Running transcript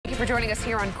For joining us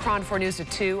here on KRON 4 News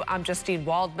at 2. I'm Justine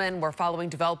Waldman. We're following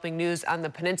developing news on the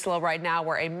peninsula right now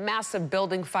where a massive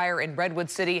building fire in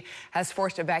Redwood City has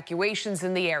forced evacuations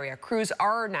in the area. Crews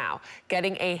are now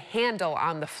getting a handle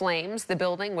on the flames. The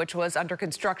building, which was under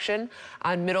construction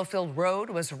on Middlefield Road,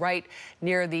 was right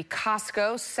near the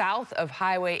Costco south of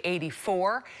Highway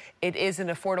 84. It is an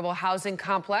affordable housing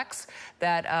complex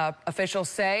that officials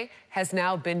say has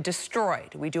now been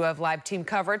destroyed. We do have live team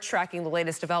coverage tracking the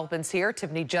latest developments here.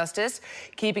 Tiffany Justice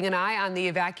keeping an eye on the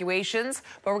evacuations.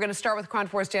 But we're going to start with KRON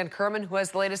 4's Dan Kerman, who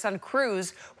has the latest on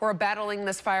crews who are battling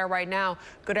this fire right now.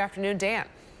 Good afternoon, Dan.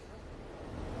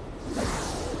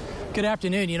 Good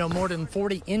afternoon. You know, more than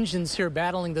 40 engines here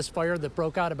battling this fire that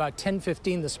broke out about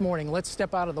 10:15 this morning. Let's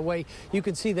step out of the way. You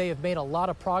can see they have made a lot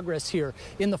of progress here.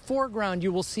 In the foreground,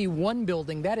 you will see one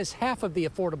building. That is half of the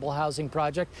affordable housing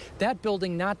project. That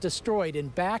building not destroyed. In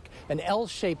back, an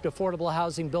L-shaped affordable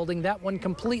housing building. That one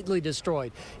completely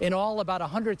destroyed. In all, about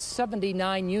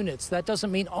 179 units. That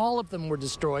doesn't mean all of them were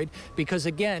destroyed because,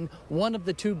 again, one of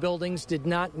the two buildings did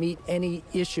not meet any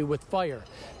issue with fire.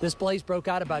 This blaze broke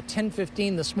out about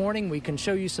 10:15 this morning. We can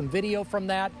show you some video from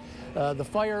that. The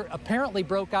fire apparently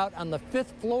broke out on the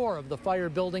 5th floor of the fire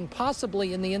building,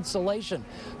 possibly in the insulation.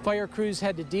 Fire crews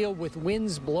had to deal with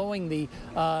winds blowing the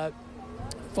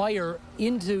fire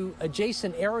into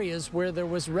adjacent areas where there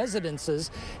was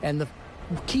residences, and the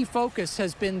key focus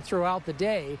has been throughout the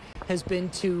day has been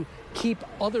to keep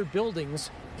other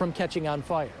buildings from catching on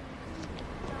fire.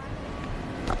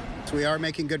 So we are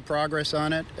making good progress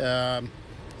on it.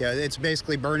 Yeah, it's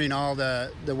basically burning all the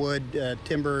wood,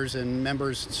 timbers, and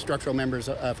structural members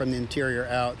from the interior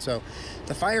out. So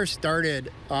the fire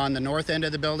started on the north end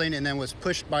of the building and then was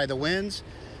pushed by the winds,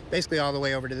 basically all the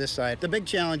way over to this side. The big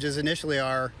challenges initially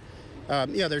are,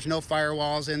 there's no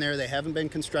firewalls in there. They haven't been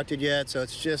constructed yet, so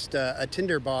it's just a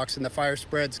tinder box, and the fire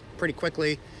spreads pretty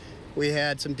quickly. We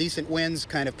had some decent winds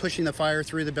kind of pushing the fire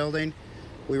through the building.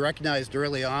 We recognized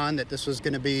early on that this was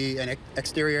going to be an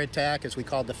exterior attack, as we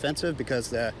call defensive, because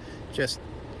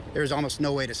there's almost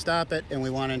no way to stop it, and we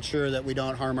want to ensure that we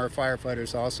don't harm our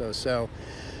firefighters also. So,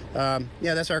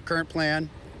 yeah, that's our current plan,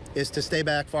 is to stay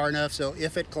back far enough so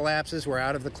if it collapses, we're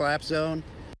out of the collapse zone.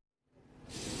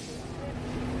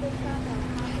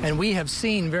 And we have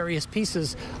seen various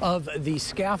pieces of the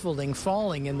scaffolding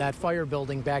falling in that fire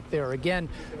building back there. Again,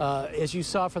 as you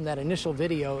saw from that initial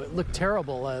video, it looked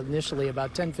terrible initially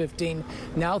about 10:15.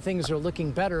 Now things are looking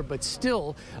better, but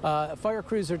still, fire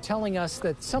crews are telling us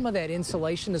that some of that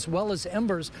insulation as well as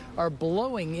embers are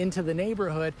blowing into the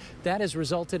neighborhood. That has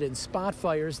resulted in spot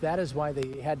fires. That is why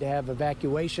they had to have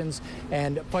evacuations.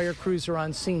 And fire crews are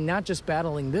on scene, not just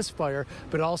battling this fire,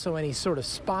 but also any sort of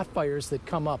spot fires that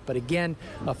come up. But again,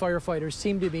 firefighters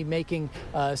seem to be making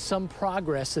some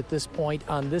progress at this point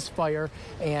on this fire,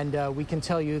 and we can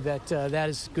tell you that that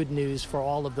is good news for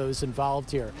all of those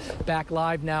involved here. Back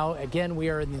live now. Again, we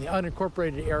are in the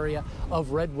unincorporated area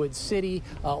of Redwood City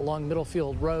along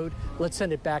Middlefield Road. Let's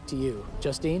send it back to you.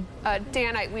 Justine?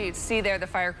 Dan, we see there the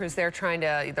fire crews there trying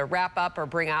to either wrap up or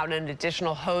bring out an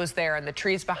additional hose there, and the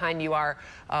trees behind you are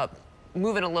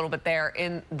moving a little bit there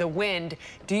in the wind.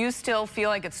 Do you still feel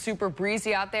like it's super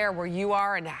breezy out there where you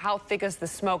are, and how thick is the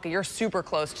smoke? You're super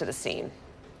close to the scene.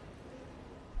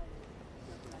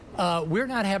 We're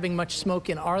not having much smoke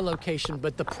in our location,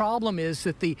 but the problem is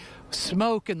that the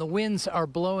smoke and the winds are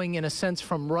blowing, in a sense,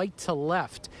 from right to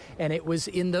left. And it was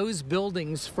in those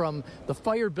buildings, from the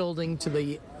fire building to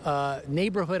the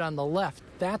neighborhood on the left,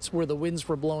 that's where the winds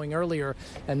were blowing earlier,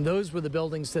 and those were the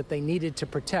buildings that they needed to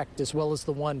protect, as well as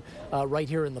the one right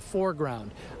here in the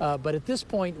foreground. But at this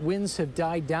point, winds have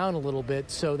died down a little bit,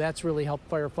 so that's really helped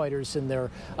firefighters in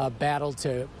their battle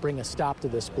to bring a stop to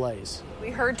this blaze. We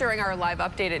heard during our live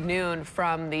update at noon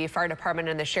from the fire department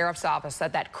and the sheriff's office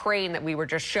that that crane that we were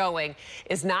just showing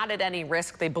is not at any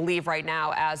risk, they believe right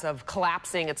now, as of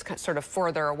collapsing. It's sort of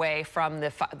further away from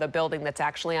the building that's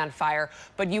actually on fire.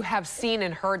 But you have seen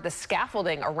and heard the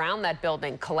scaffolding around that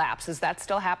building collapse. Is that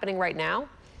still happening right now?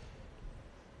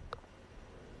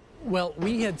 Well,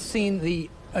 we had seen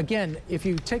again, if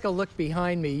you take a look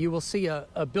behind me, you will see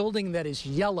a building that is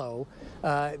yellow,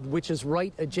 which is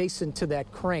right adjacent to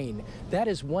that crane. That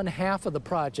is one half of the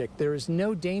project. There is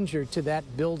no danger to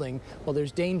that building. Well,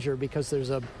 there's danger because there's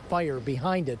a fire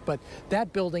behind it, but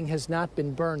that building has not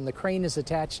been burned. The crane is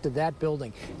attached to that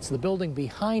building. It's the building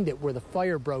behind it where the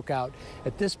fire broke out.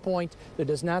 At this point, there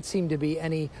does not seem to be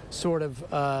any sort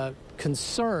of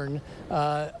concern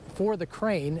for the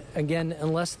crane, again,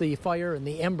 unless the fire and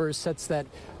the embers sets that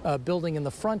building in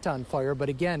the front on fire. But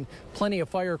again, plenty of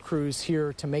fire crews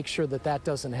here to make sure that that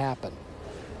doesn't happen.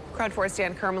 Crowd 4's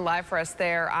Dan Kerman live for us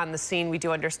there on the scene. We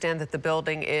do understand that the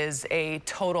building is a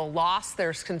total loss.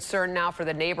 There's concern now for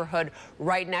the neighborhood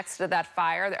right next to that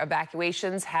fire. The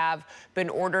evacuations have been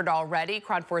ordered already.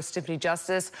 Crowd 4's Tiffany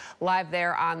Justice live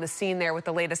there on the scene there with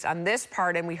the latest on this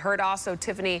part. And we heard also,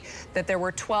 Tiffany, that there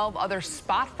were 12 other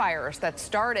spot fires that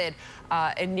started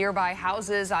in nearby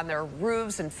houses, on their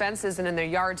roofs and fences and in their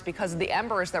yards because of the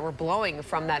embers that were blowing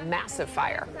from that massive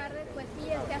fire.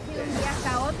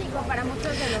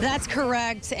 That's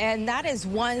correct, and that is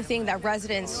one thing that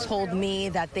residents told me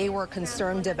that they were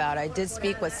concerned about. I did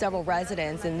speak with several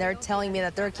residents, and they're telling me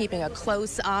that they're keeping a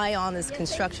close eye on this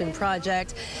construction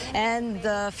project and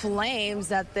the flames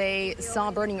that they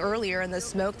saw burning earlier and the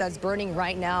smoke that's burning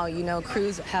right now. You know,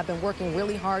 crews have been working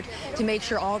really hard to make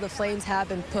sure all the flames have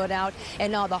been put out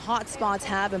and all the hot spots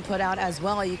have been put out as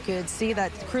well. You could see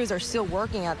that the crews are still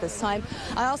working at this time.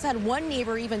 I also had one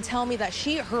neighbor even tell me that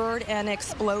she heard an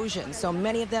explosion. So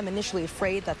many of them initially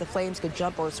afraid that the flames could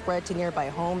jump or spread to nearby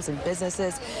homes and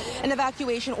businesses. An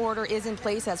evacuation order is in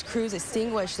place as crews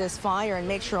extinguish this fire and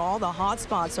make sure all the hot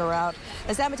spots are out.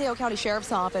 The San Mateo County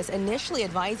Sheriff's Office initially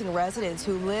advising residents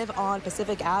who live on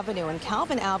Pacific Avenue and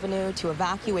Calvin Avenue to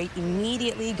evacuate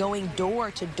immediately, going door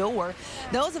to door.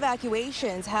 Those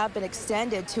evacuations have been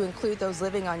extended to include those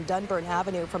living on Dunburn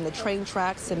Avenue from the train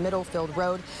tracks to Middlefield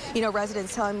Road. You know,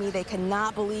 residents telling me they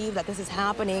cannot believe that this is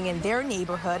happening in their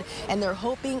neighborhood, and they're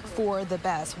hoping for the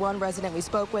best. One resident we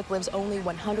spoke with lives only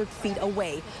 100 feet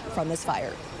away from this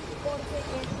fire.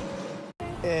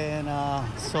 And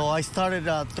so I started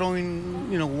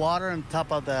throwing, water on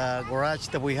top of the garage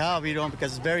that we have,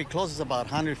 because it's very close. It's about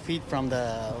 100 feet from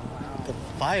the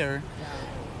fire.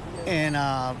 And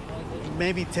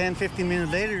maybe 10, 15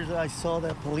 minutes later, I saw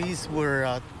that police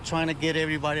were trying to get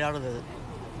everybody out of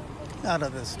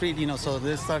the street, so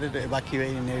they started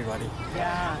evacuating everybody.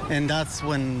 Yeah. And that's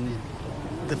when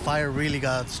the fire really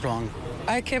got strong.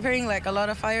 I kept hearing like a lot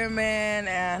of firemen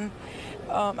and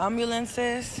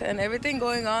ambulances and everything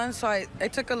going on, so I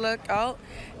took a look out,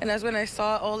 and that's when I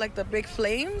saw all like the big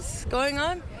flames going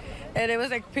on, and it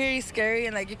was like pretty scary,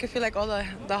 and like you could feel like all the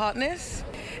hotness.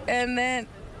 And then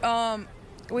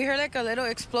we heard like a little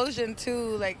explosion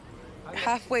too, like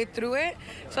halfway through it,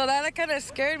 so that like kind of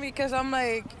scared me, because I'm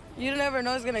like, you never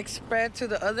know it's gonna spread to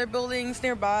the other buildings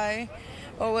nearby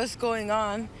or what's going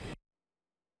on.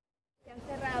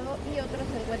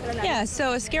 Yeah,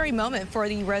 so a scary moment for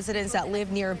the residents that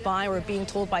live nearby. We're being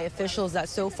told by officials that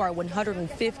so far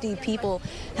 150 people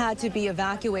had to be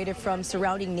evacuated from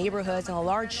surrounding neighborhoods, and a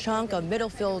large chunk of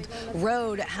Middlefield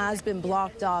Road has been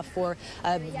blocked off for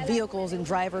vehicles and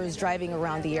drivers driving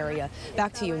around the area.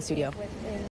 Back to you in studio.